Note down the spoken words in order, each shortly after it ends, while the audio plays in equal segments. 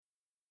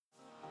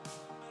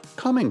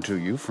Coming to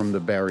you from the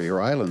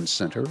Barrier Islands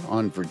Center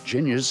on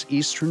Virginia's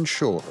Eastern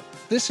Shore,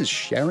 this is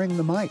Sharing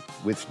the Mic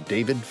with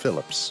David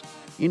Phillips.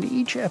 In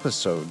each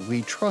episode,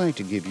 we try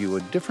to give you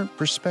a different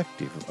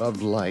perspective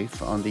of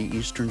life on the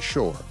Eastern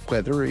Shore,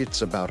 whether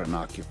it's about an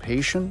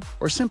occupation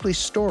or simply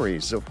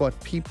stories of what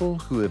people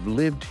who have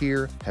lived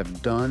here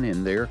have done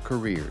in their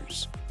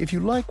careers. If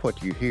you like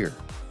what you hear,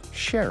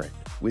 share it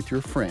with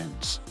your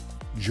friends.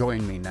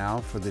 Join me now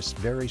for this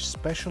very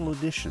special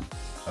edition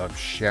of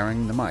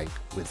Sharing the Mic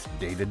with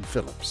David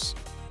Phillips.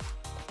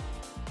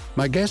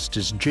 My guest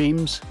is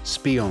James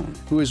Spione,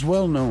 who is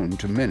well known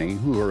to many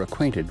who are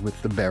acquainted with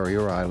the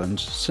Barrier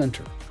Islands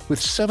Center.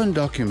 With 7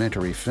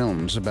 documentary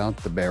films about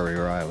the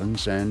Barrier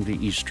Islands and the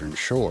Eastern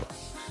Shore,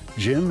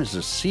 Jim is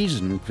a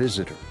seasoned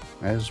visitor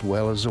as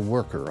well as a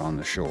worker on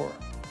the shore.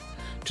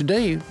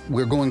 Today,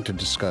 we're going to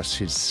discuss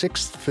his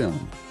 6th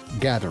film,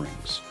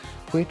 Gatherings,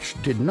 which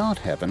did not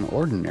have an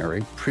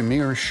ordinary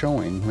premiere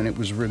showing when it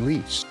was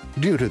released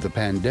due to the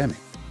pandemic.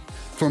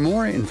 For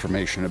more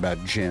information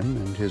about Jim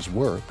and his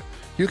work,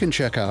 you can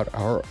check out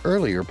our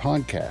earlier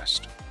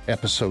podcast,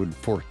 episode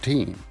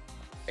 14,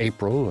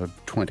 April of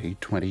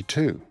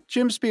 2022.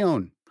 Jim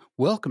Spione,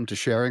 welcome to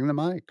Sharing the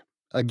Mic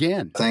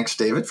again. Thanks,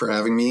 David, for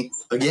having me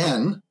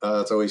again.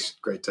 It's always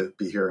great to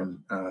be here and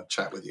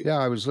chat with you. Yeah,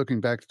 I was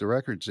looking back at the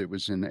records. It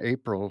was in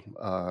April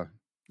of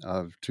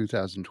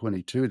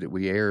 2022 that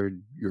we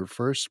aired your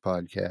first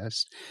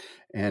podcast.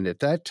 And at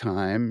that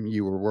time,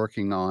 you were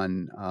working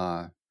on,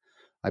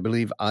 I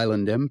believe,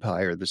 Island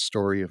Empire, the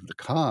story of the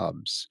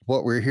Cobbs.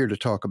 What we're here to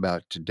talk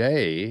about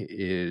today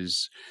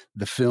is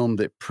the film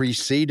that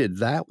preceded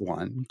that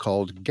one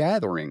called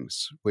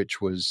Gatherings, which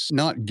was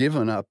not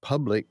given a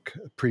public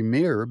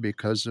premiere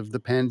because of the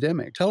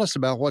pandemic. Tell us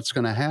about what's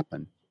going to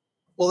happen.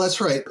 Well,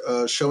 that's right.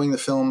 Showing the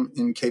film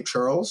in Cape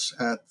Charles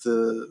at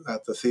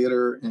the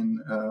theater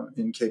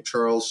in Cape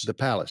Charles, the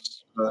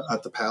Palace,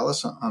 at the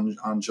Palace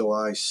on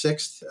July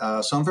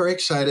 6th. So I'm very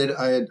excited.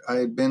 I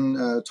had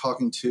been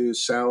talking to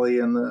Sally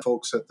and the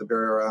folks at the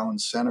Barrier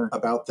Islands Center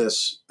about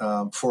this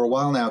for a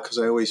while now, because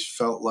I always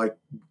felt like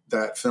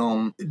that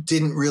film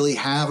didn't really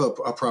have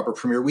a proper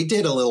premiere. We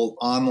did a little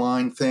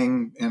online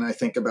thing, and I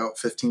think about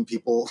 15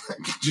 people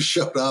just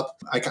showed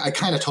up. I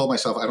kind of told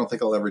myself, I don't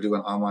think I'll ever do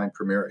an online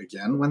premiere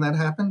again when that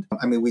happened.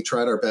 I mean, we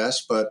tried our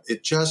best, but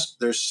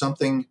there's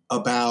something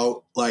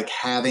about like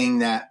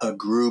having a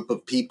group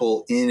of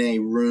people in a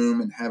room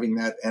and having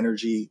that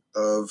energy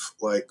of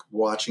like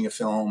watching a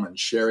film and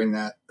sharing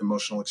that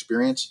emotional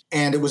experience.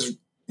 And it was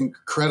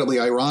incredibly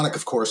ironic,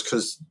 of course,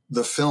 because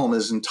the film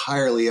is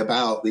entirely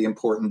about the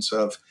importance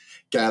of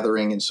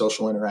gathering and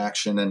social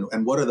interaction,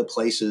 and what are the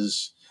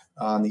places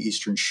on the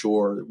Eastern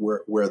Shore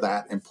where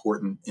that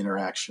important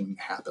interaction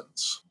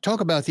happens.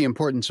 Talk about the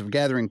importance of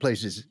gathering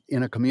places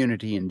in a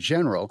community in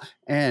general,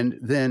 and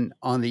then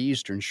on the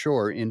Eastern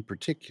Shore in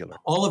particular.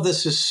 All of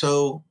this is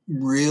so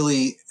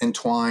really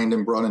entwined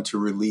and brought into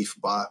relief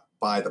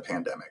by the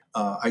pandemic.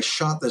 I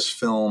shot this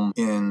film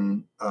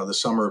in the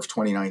summer of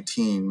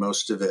 2019,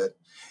 most of it.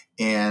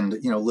 And,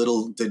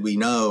 little did we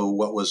know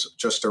what was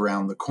just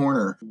around the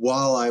corner.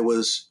 While I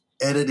was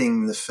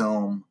editing the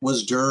film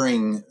was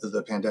during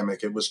the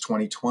pandemic. It was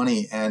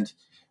 2020. And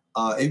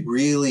it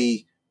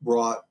really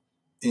brought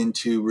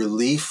into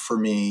relief for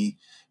me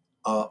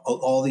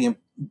all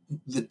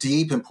the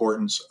deep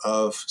importance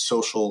of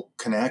social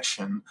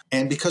connection.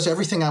 And because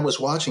everything I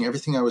was watching,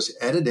 everything I was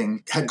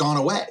editing had gone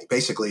away,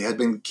 basically, had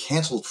been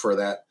canceled for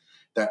that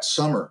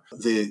summer.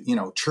 The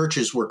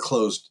churches were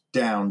closed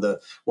down.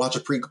 The Watch a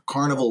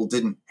Pre-Carnival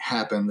didn't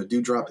happen. The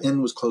Dewdrop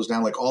Inn was closed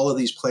down. Like all of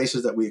these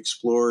places that we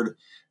explored,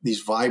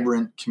 these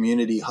vibrant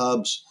community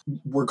hubs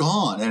were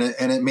gone.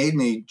 And it made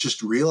me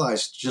just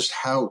realize just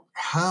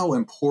how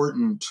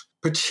important,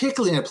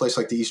 particularly in a place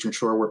like the Eastern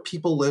Shore where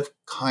people live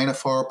kind of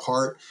far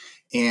apart.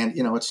 And,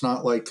 it's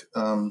not like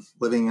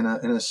living in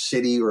a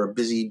city or a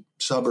busy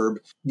suburb.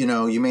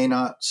 You may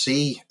not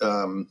see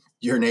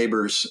your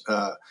neighbors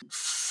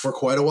for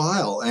quite a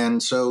while.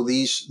 And so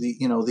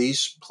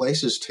these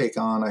places take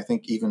on, I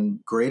think, even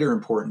greater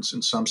importance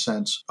in some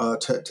sense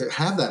to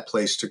have that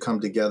place to come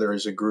together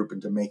as a group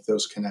and to make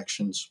those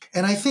connections.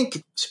 And I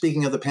think,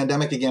 speaking of the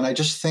pandemic again, I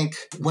just think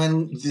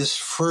when this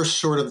first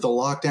sort of the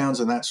lockdowns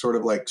and that sort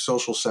of like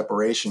social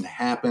separation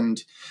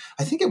happened,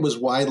 I think it was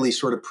widely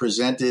sort of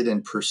presented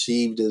and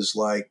perceived as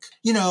like,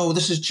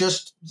 this is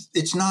just,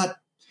 it's not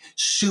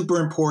super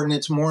important.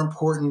 It's more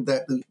important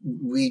that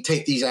we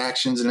take these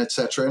actions and et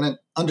cetera. And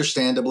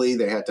understandably,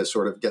 they had to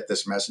sort of get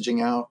this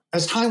messaging out.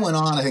 As time went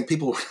on, I think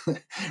people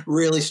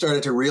really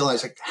started to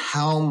realize like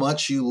how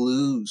much you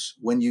lose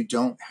when you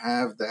don't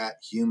have that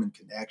human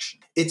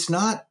connection. It's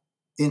not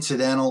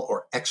incidental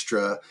or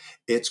extra.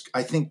 It's,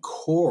 I think,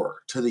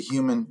 core to the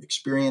human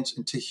experience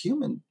and to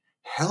human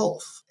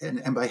health.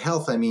 And by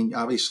health, I mean,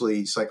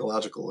 obviously,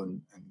 psychological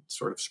and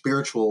sort of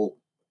spiritual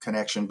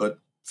connection, but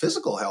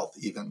physical health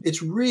even.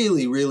 It's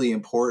really, really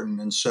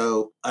important. And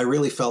so I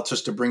really felt,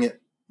 just to bring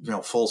it,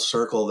 full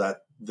circle,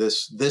 that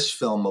this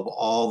film of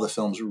all the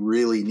films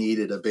really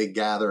needed a big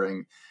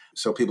gathering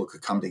so people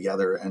could come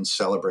together and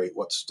celebrate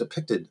what's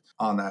depicted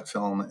on that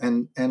film.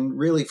 And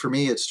really, for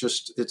me,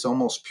 it's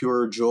almost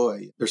pure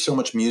joy. There's so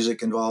much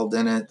music involved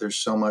in it. There's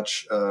so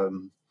much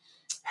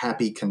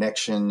happy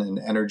connection and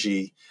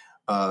energy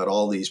at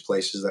all these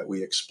places that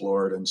we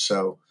explored. And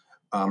so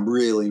I'm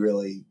really,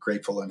 really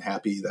grateful and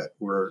happy that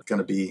we're going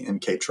to be in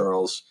Cape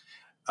Charles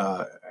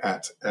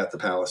at the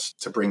Palace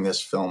to bring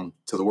this film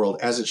to the world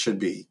as it should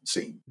be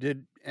seen.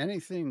 Did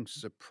anything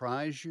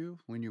surprise you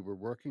when you were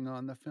working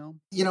on the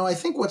film? I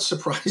think what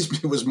surprised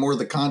me was more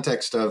the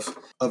context of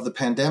the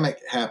pandemic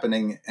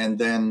happening, and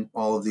then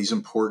all of these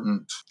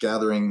important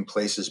gathering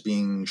places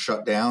being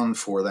shut down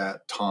for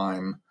that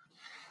time.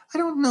 I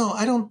don't know.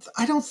 I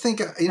don't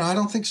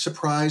think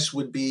surprise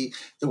would be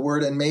the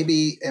word. And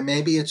maybe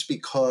it's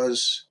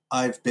because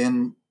I've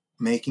been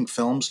making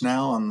films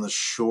now on the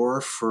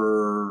shore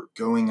for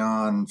going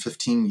on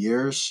 15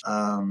 years.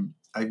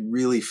 I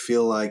really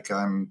feel like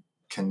I'm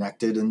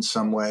connected in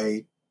some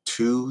way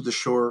to the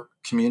shore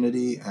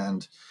community.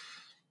 And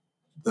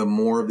the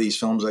more of these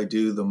films I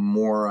do, the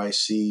more I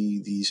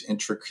see these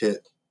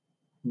intricate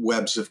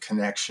webs of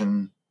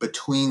connection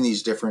between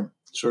these different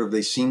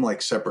they seem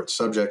like separate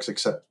subjects,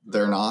 except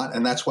they're not.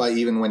 And that's why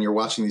even when you're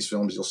watching these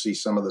films, you'll see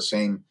some of the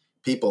same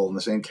people and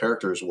the same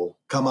characters will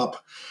come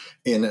up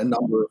in a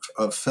number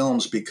of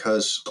films,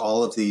 because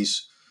all of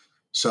these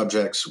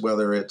subjects,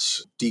 whether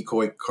it's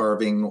decoy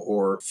carving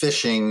or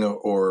fishing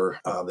or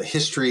the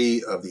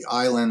history of the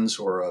islands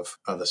or of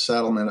the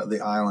settlement of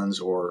the islands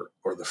or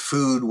the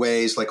food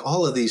ways, like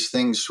all of these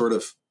things sort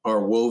of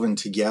are woven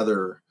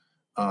together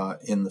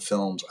in the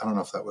films. I don't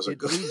know if that was a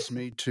good... It leads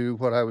me to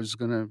what I was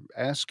going to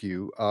ask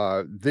you.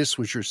 This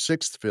was your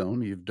sixth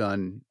film. You've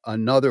done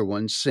another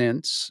one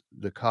since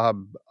the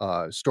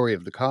Story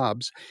of the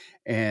Cobbs,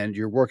 and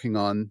you're working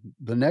on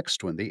the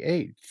next one, the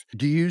eighth.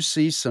 Do you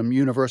see some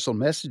universal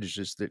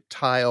messages that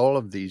tie all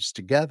of these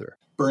together?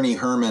 Bernie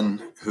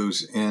Herman,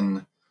 who's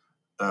in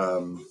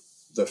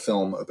the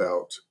film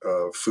about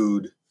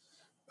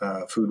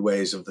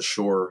foodways of the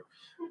shore,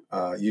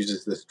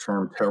 uses this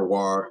term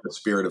terroir, the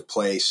spirit of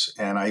place.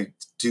 And I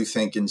do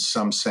think in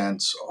some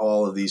sense,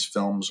 all of these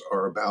films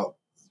are about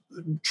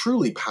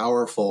truly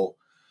powerful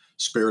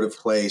spirit of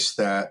place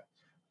that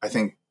I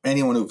think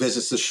anyone who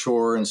visits the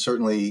shore, and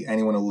certainly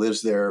anyone who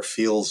lives there,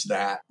 feels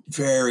that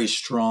very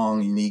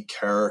strong, unique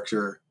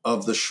character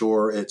of the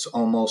shore. It's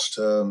almost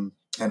an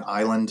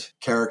island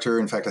character.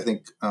 In fact, I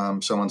think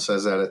someone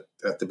says that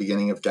at the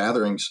beginning of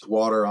Gatherings,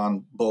 water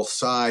on both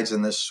sides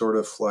and this sort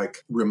of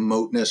like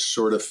remoteness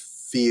sort of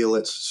feel.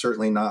 It's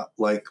certainly not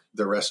like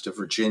the rest of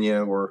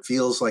Virginia, or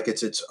feels like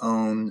it's its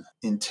own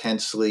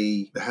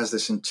it has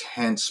this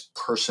intense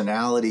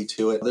personality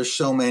to it. There's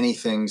so many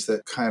things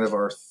that kind of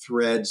are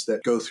threads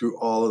that go through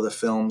all of the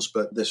films,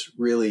 but this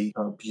really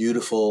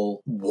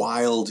beautiful,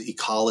 wild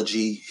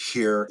ecology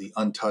here, the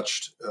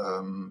untouched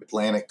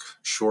Atlantic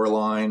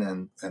shoreline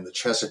and the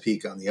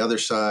Chesapeake on the other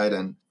side,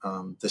 and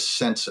the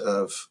sense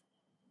of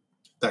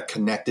that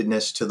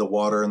connectedness to the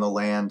water and the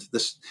land,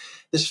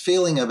 this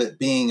feeling of it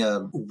being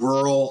a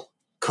rural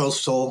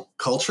coastal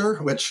culture,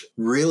 which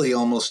really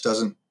almost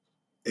doesn't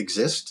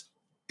exist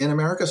in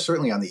America.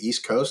 Certainly on the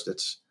East Coast,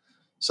 it's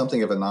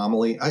something of an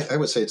anomaly. I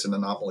would say it's an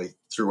anomaly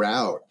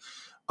throughout.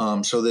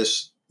 So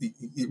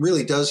it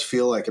really does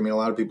feel like, a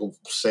lot of people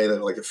say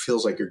that like it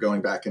feels like you're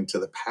going back into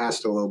the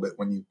past a little bit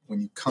when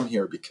you come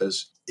here,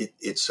 because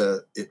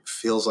it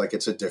feels like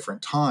it's a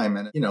different time.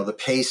 And, the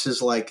pace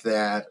is like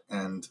that.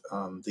 And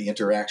the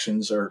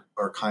interactions are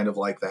kind of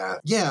like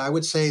that. Yeah, I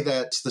would say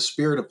that's the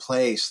spirit of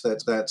place.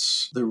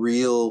 That's the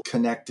real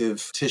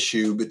connective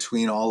tissue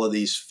between all of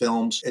these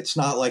films. It's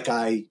not like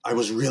I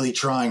was really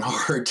trying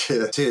hard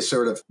to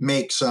sort of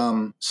make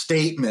some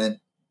statement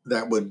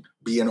that would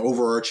be an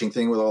overarching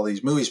thing with all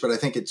these movies, but I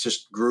think it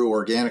just grew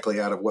organically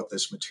out of what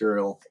this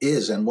material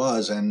is and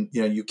was. And,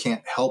 you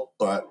can't help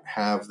but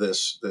have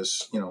this,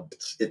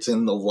 it's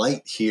in the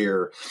light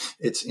here.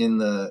 It's in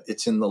the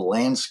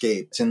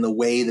landscape. It's in the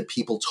way that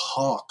people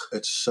talk.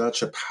 It's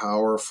such a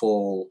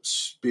powerful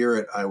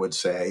spirit, I would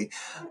say,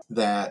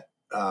 that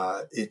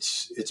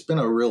it's been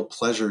a real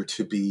pleasure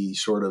to be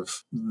sort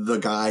of the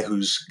guy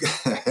who's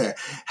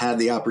had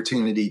the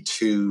opportunity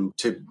to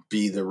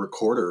be the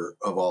recorder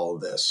of all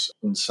of this.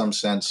 In some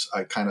sense,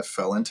 I kind of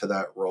fell into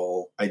that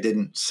role. I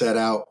didn't set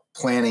out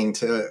planning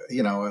to,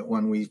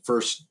 when we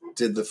first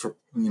did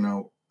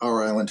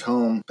Our Island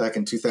Home back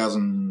in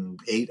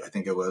 2008, I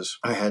think it was,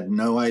 I had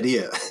no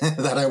idea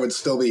that I would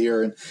still be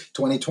here in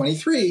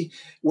 2023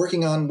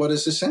 working on what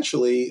is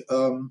essentially,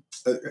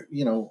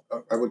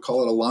 I would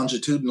call it a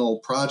longitudinal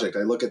project.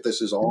 I look at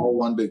this as all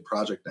one big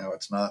project now.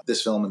 It's not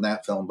this film and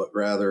that film, but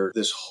rather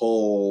this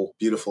whole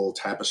beautiful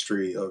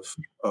tapestry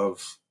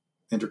of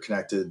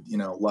interconnected,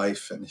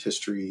 life and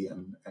history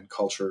and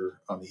culture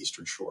on the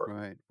Eastern Shore.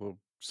 Right. Well,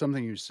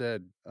 something you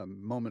said a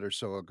moment or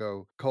so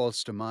ago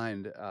calls to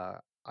mind.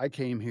 I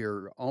came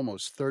here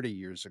almost 30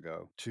 years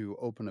ago to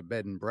open a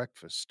bed and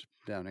breakfast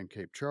down in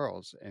Cape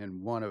Charles.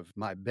 And one of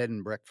my bed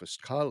and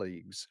breakfast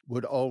colleagues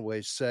would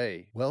always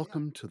say,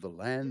 "Welcome to the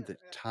land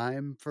that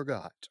time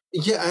forgot."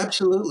 Yeah,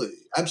 absolutely,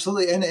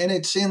 absolutely, and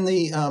it's in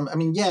the. I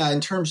mean, yeah,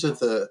 in terms of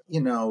the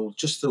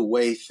just the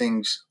way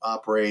things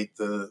operate,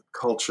 the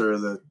culture,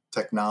 the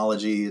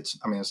technology. It's.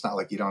 I mean, it's not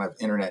like you don't have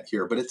internet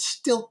here, but it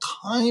still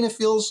kind of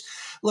feels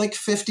like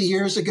 50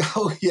 years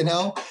ago.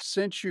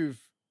 Since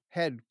you've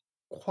had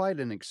quite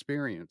an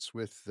experience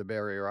with the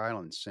Barrier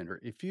Island Center,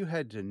 if you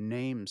had to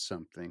name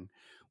something,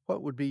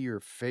 what would be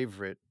your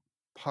favorite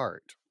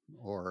part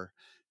or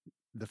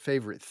the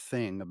favorite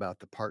thing about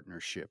the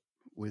partnership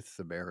with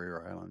the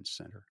Barrier Island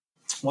Center?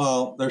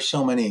 Well, there's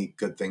so many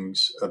good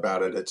things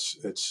about it.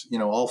 It's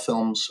all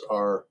films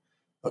are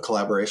a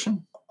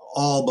collaboration,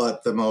 all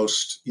but the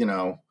most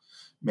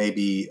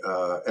maybe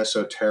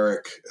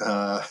esoteric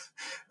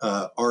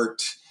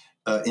art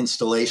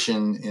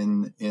installation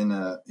in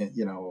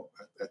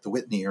at the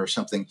Whitney or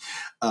something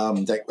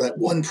that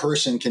one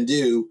person can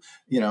do,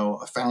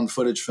 a found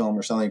footage film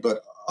or something.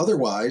 But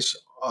otherwise,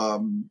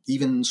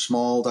 even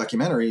small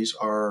documentaries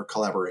are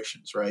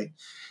collaborations, right?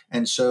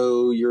 And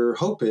so your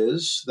hope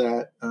is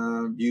that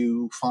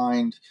you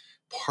find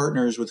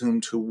partners with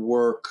whom to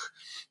work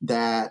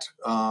that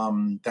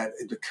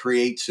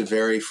creates a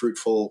very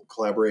fruitful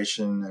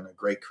collaboration and a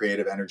great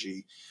creative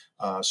energy.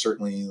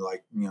 Certainly,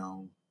 like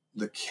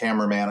the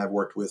cameraman I've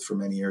worked with for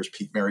many years,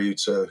 Pete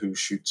Mariuzza, who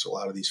shoots a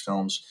lot of these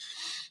films,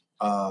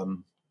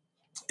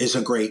 is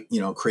a great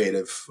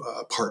creative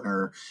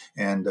partner,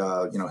 and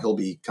he'll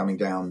be coming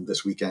down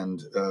this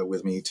weekend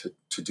with me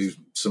to do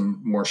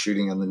some more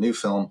shooting on the new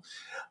film.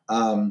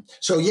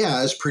 So yeah,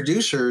 as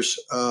producers,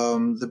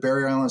 the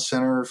Barrier Island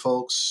Center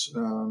folks,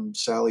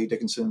 Sally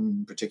Dickinson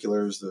in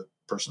particular is the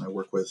person I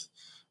work with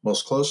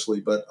most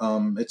closely. But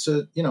it's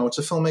a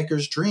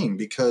filmmaker's dream,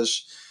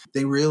 because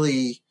they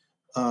really,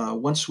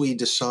 once we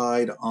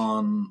decide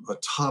on a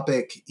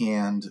topic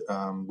and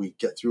we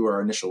get through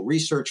our initial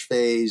research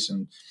phase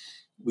and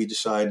we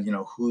decide,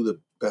 who the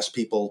best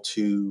people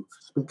to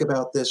speak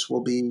about this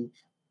will be,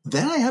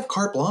 then I have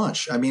carte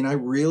blanche. I mean, I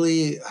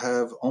really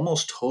have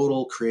almost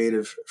total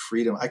creative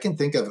freedom. I can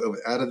think of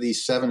out of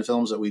these 7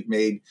 films that we've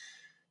made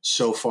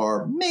so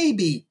far,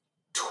 maybe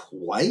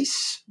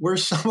twice where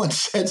someone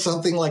said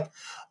something like,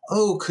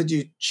 "Oh, could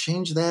you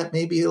change that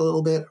maybe a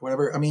little bit?" or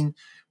whatever. I mean,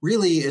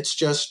 really, it's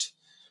just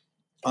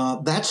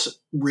that's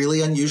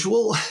really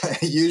unusual.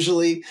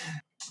 Usually,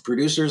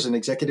 producers and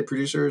executive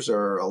producers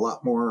are a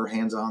lot more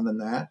hands-on than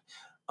that.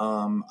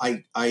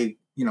 I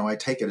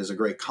take it as a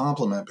great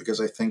compliment,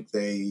 because I think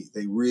they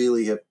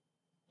really have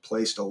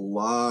placed a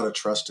lot of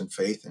trust and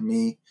faith in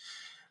me,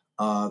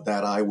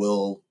 that I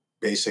will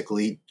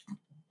basically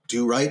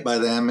do right by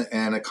them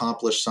and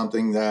accomplish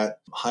something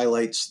that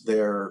highlights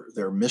their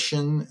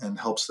mission and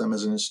helps them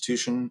as an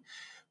institution,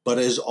 but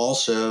is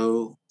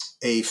also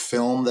a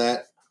film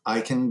that I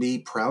can be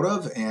proud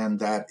of, and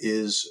that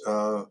is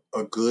a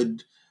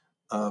good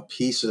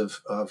piece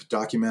of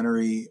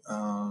documentary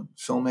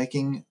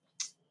filmmaking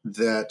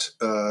that,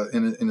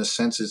 in a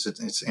sense,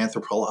 it's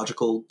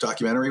anthropological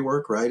documentary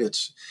work, right?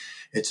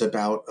 It's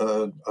about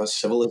a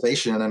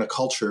civilization and a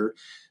culture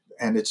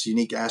and its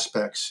unique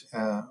aspects,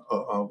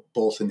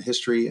 both in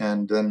history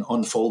and then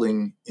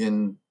unfolding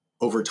in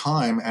over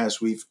time as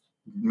we've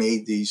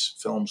made these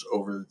films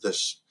over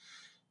this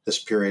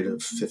period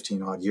of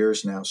 15 odd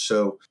years now.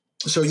 So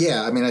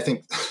yeah, I mean, I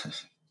think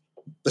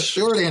the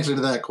short answer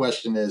to that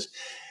question is,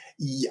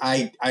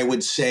 I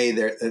would say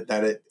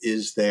that it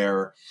is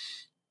their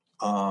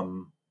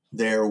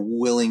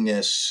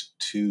willingness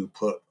to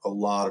put a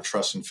lot of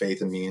trust and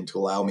faith in me and to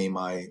allow me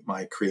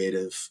my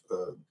creative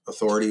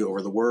authority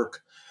over the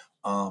work,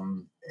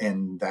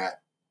 and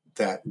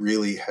that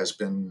really has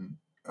been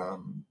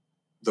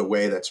the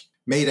way that's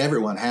made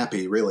everyone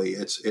happy. Really,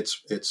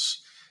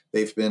 it's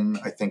they've been,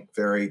 I think,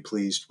 very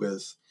pleased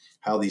with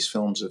how these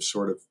films have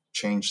sort of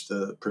changed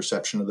the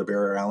perception of the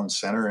Barrier Island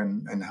Center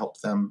and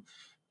helped them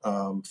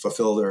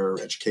fulfill their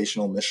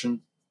educational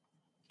mission.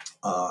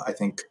 I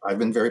think I've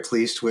been very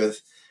pleased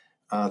with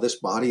this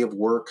body of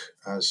work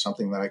as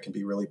something that I can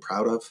be really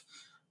proud of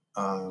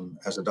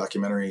as a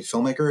documentary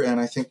filmmaker. And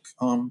I think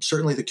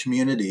certainly the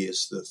community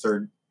is the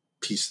third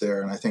piece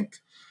there. And I think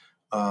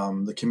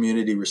the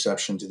community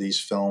reception to these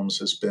films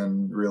has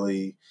been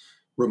really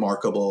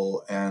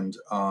remarkable. And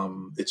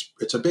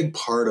it's a big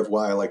part of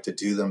why I like to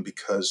do them,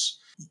 because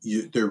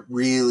there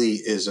really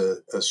is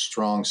a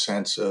strong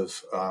sense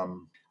of,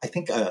 I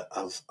think,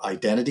 of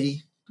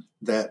identity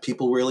that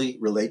people really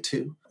relate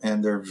to,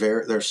 and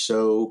they're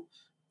so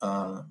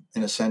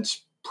in a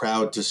sense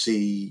proud to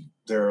see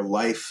their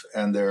life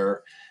and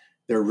their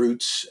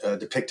roots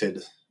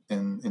depicted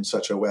in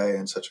such a way,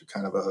 in such a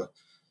kind of a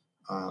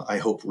I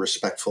hope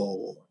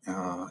respectful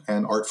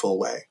and artful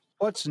way.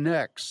 What's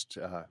next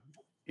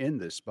in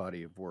this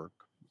body of work?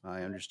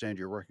 I understand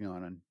you're working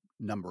on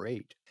number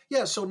 8.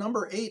 Yeah, so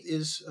number 8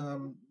 is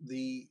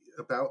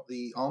about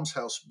the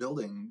almshouse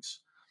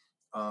buildings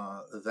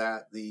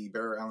that the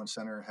Barrier Island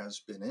Center has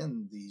been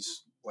in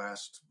these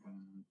last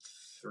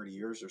 30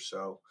 years or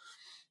so,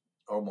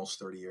 almost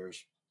 30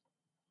 years.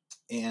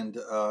 And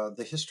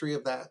the history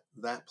of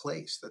that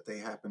place that they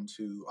happen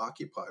to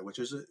occupy,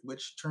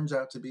 which turns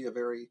out to be a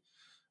very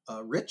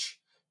rich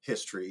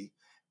history.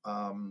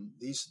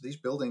 These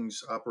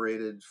buildings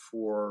operated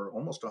for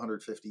almost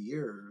 150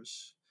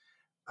 years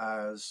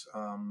as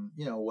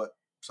what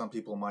some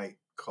people might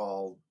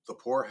call the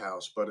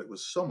poorhouse, but it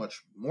was so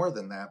much more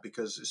than that,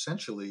 because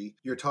essentially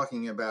you're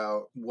talking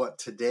about what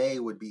today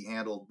would be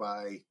handled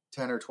by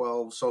 10 or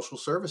 12 social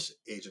service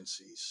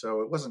agencies.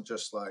 So it wasn't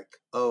just like,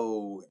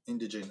 oh,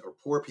 indigent or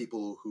poor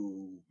people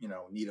who,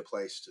 need a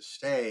place to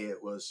stay.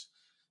 It was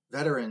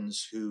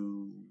veterans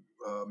who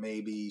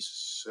may be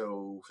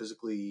so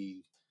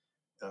physically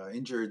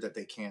injured that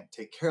they can't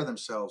take care of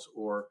themselves,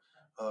 or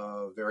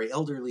very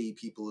elderly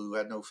people who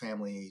had no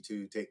family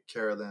to take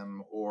care of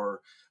them,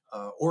 or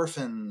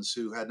orphans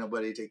who had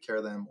nobody to take care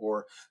of them,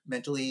 or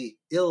mentally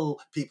ill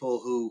people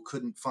who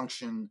couldn't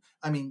function.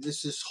 I mean,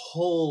 this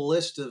whole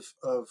list of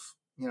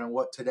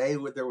what today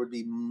there would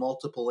be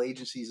multiple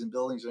agencies and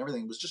buildings and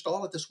everything was just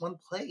all at this one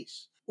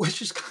place,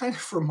 which is kind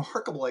of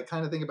remarkable. I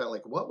kind of think about,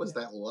 like, what was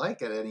that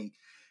like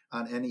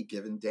on any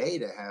given day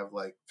to have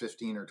like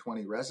 15 or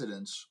 20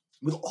 residents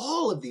with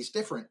all of these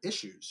different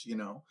issues,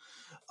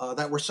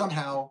 that were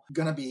somehow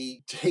going to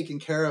be taken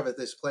care of at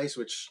this place,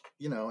 which,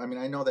 I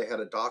know they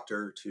had a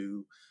doctor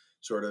to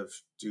sort of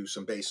do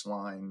some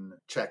baseline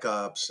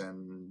checkups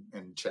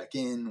and check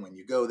in when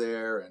you go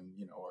there.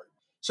 And,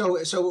 so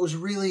it was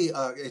really,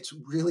 it's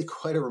really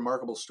quite a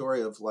remarkable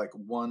story of like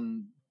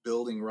one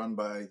building run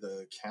by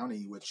the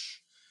county,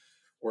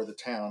 or the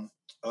town,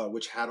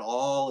 which had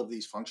all of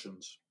these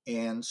functions.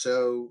 And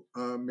so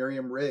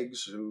Miriam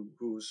Riggs,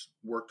 who's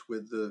worked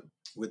with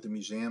the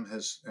museum,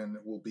 and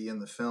will be in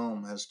the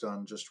film, has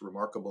done just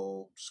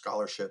remarkable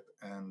scholarship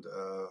and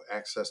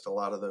accessed a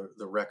lot of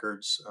the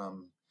records.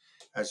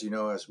 As you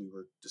know, as we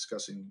were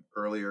discussing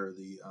earlier,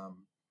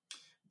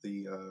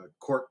 the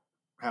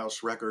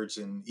courthouse records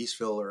in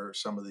Eastville are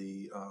some of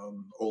the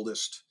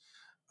oldest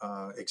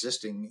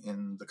existing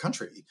in the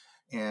country.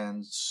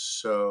 And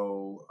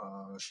so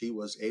she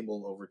was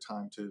able over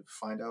time to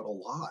find out a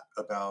lot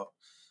about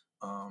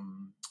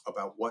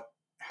what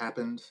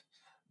happened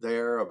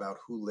there, about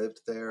who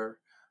lived there.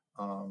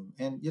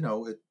 And,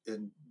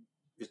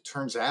 it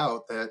turns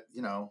out that,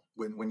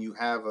 when you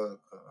have a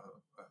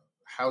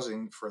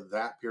housing for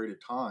that period of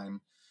time,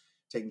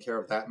 taking care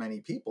of that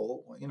many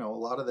people, a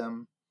lot of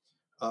them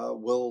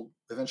will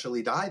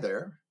eventually die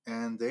there,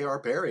 and they are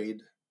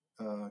buried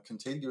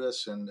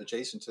contiguous and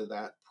adjacent to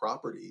that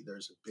property.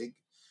 There's a big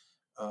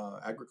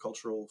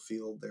agricultural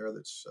field there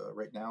that's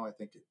right now, I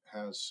think it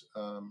has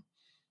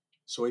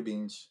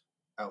soybeans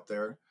out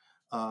there.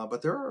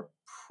 But there are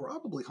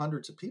probably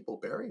hundreds of people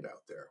buried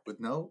out there with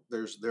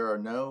there are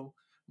no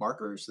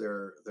markers.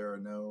 There are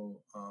no,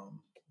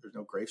 there's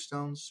no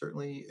gravestones.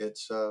 Certainly,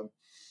 it's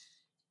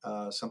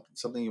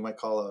something you might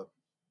call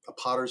a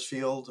potter's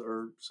field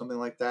or something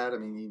like that. I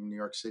mean, even New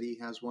York City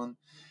has one.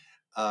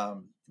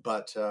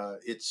 But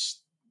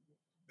it's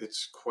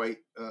quite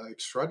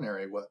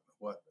extraordinary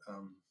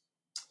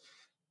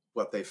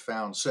what they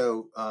found.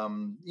 So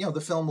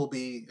the film will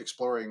be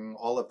exploring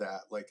all of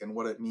that, like, and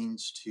what it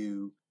means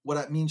to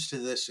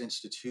this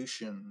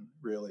institution,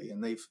 really.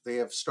 And they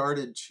have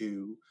started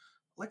to,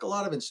 like a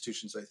lot of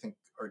institutions, I think,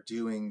 are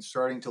doing,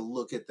 starting to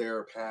look at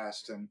their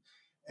past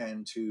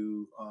and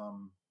to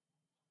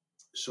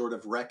sort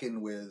of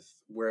reckon with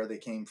where they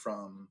came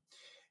from.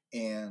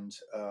 And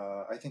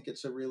I think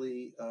it's a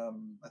really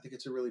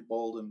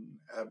bold and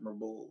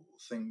admirable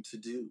thing to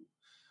do.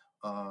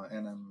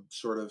 And I'm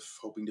sort of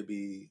hoping to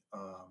be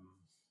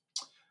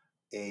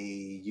a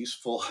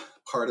useful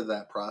part of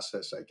that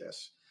process, I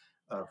guess,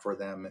 for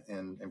them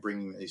and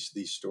bringing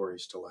these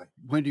stories to life.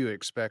 When do you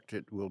expect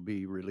it will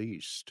be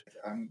released?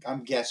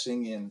 I'm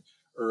guessing in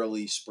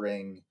early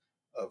spring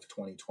of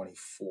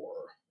 2024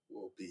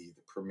 will be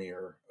the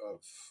premiere of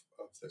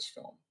this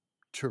film.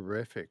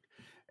 Terrific.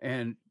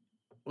 And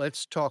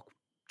let's talk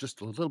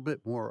just a little bit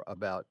more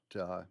about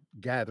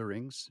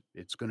gatherings.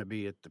 It's going to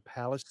be at the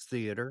Palace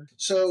Theater.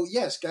 So,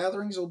 yes,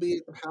 gatherings will be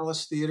at the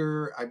Palace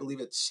Theater, I believe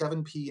at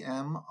 7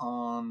 p.m.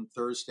 on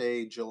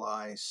Thursday,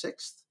 July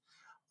 6th.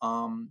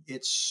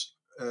 It's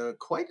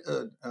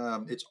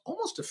it's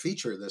almost a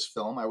feature, this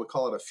film. I would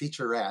call it a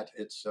featurette.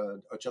 It's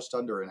just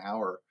under an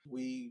hour.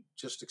 We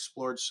just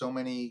explored so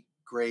many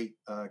great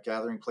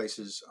gathering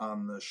places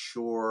on the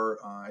shore.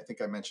 I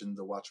think I mentioned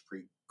the Watch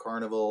Creek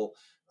Carnival,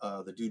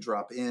 the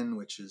Dewdrop Inn,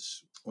 which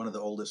is one of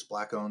the oldest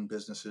Black-owned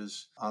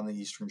businesses on the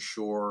Eastern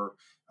Shore.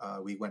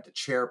 We went to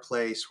Chair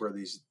Place, where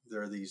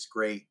there are these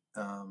great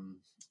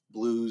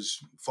blues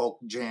folk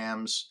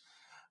jams.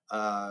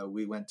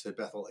 We went to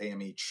Bethel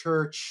AME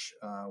Church.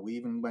 We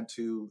even went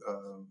to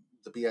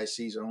the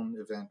BIC's own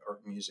event,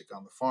 Art and Music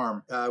on the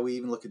Farm. We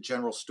even look at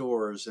general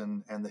stores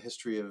and the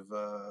history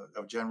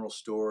of general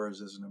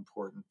stores as an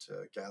important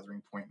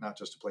gathering point, not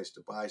just a place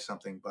to buy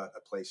something, but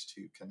a place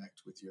to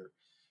connect with your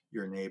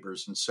your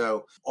neighbors. And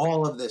so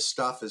all of this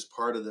stuff is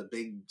part of the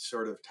big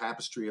sort of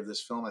tapestry of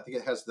this film. I think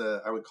it has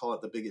I would call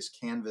it the biggest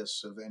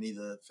canvas of any of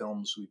the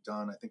films we've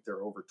done. I think there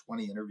are over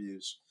 20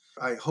 interviews.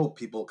 I hope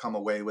people come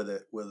away with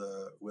it with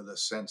a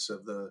sense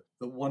of the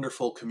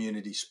wonderful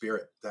community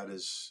spirit that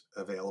is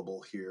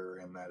available here,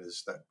 and that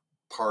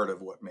part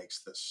of what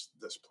makes this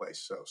place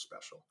so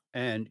special.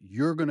 And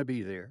you're going to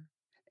be there,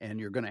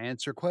 and you're going to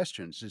answer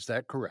questions. Is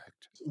that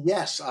correct?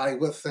 Yes, I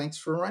will. Thanks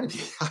for reminding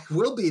me. I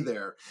will be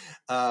there.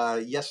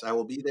 Yes, I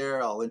will be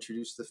there. I'll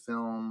introduce the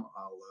film.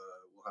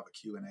 We'll have a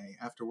Q&A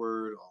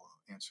afterward. I'll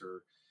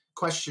answer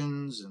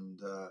questions, and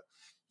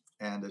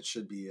it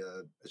should be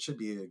a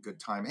good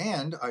time.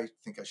 And I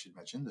think I should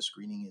mention the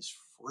screening is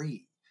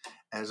free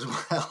as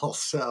well.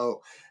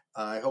 So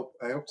I hope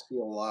to see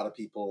a lot of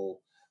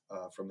people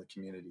from the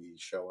community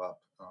show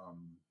up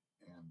and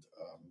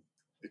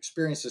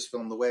experience this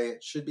film the way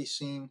it should be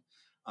seen,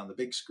 on the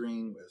big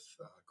screen with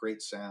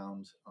great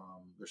sound.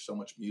 There's so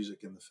much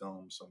music in the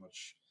film, so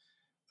much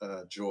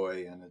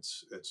joy, and I'm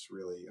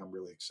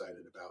really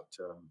excited about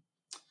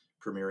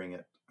premiering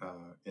it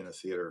in a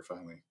theater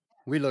finally.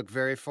 We look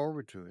very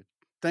forward to it.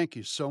 Thank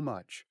you so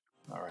much.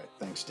 All right.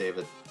 Thanks,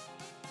 David.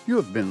 You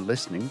have been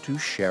listening to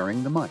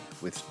Sharing the Mic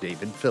with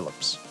David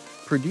Phillips,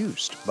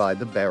 produced by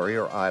the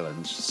Barrier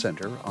Islands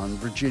Center on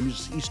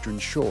Virginia's Eastern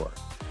Shore.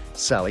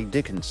 Sally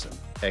Dickinson,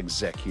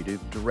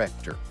 Executive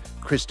Director.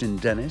 Kristen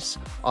Dennis,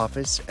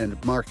 Office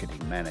and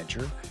Marketing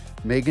Manager.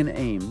 Megan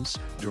Ames,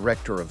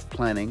 Director of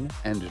Planning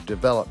and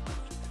Development.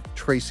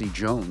 Tracy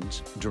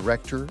Jones,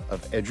 Director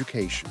of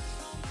Education.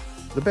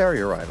 The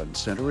Barrier Island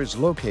Center is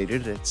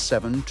located at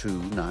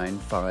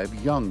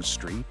 7295 Young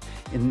Street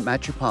in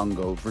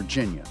Machipongo,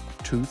 Virginia,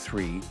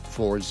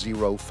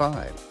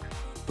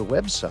 23405. The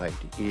website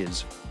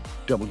is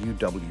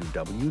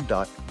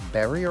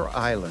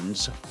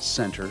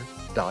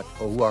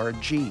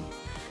www.barrierislandscenter.org.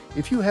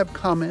 If you have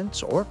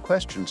comments or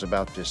questions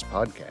about this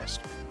podcast,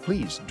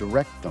 please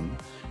direct them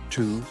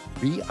to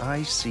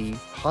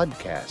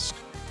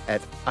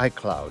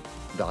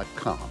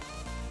bicpodcast@icloud.com.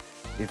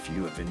 If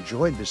you have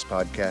enjoyed this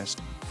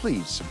podcast,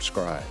 please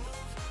subscribe.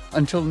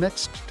 Until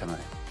next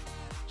time,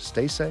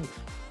 stay safe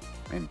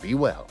and be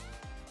well.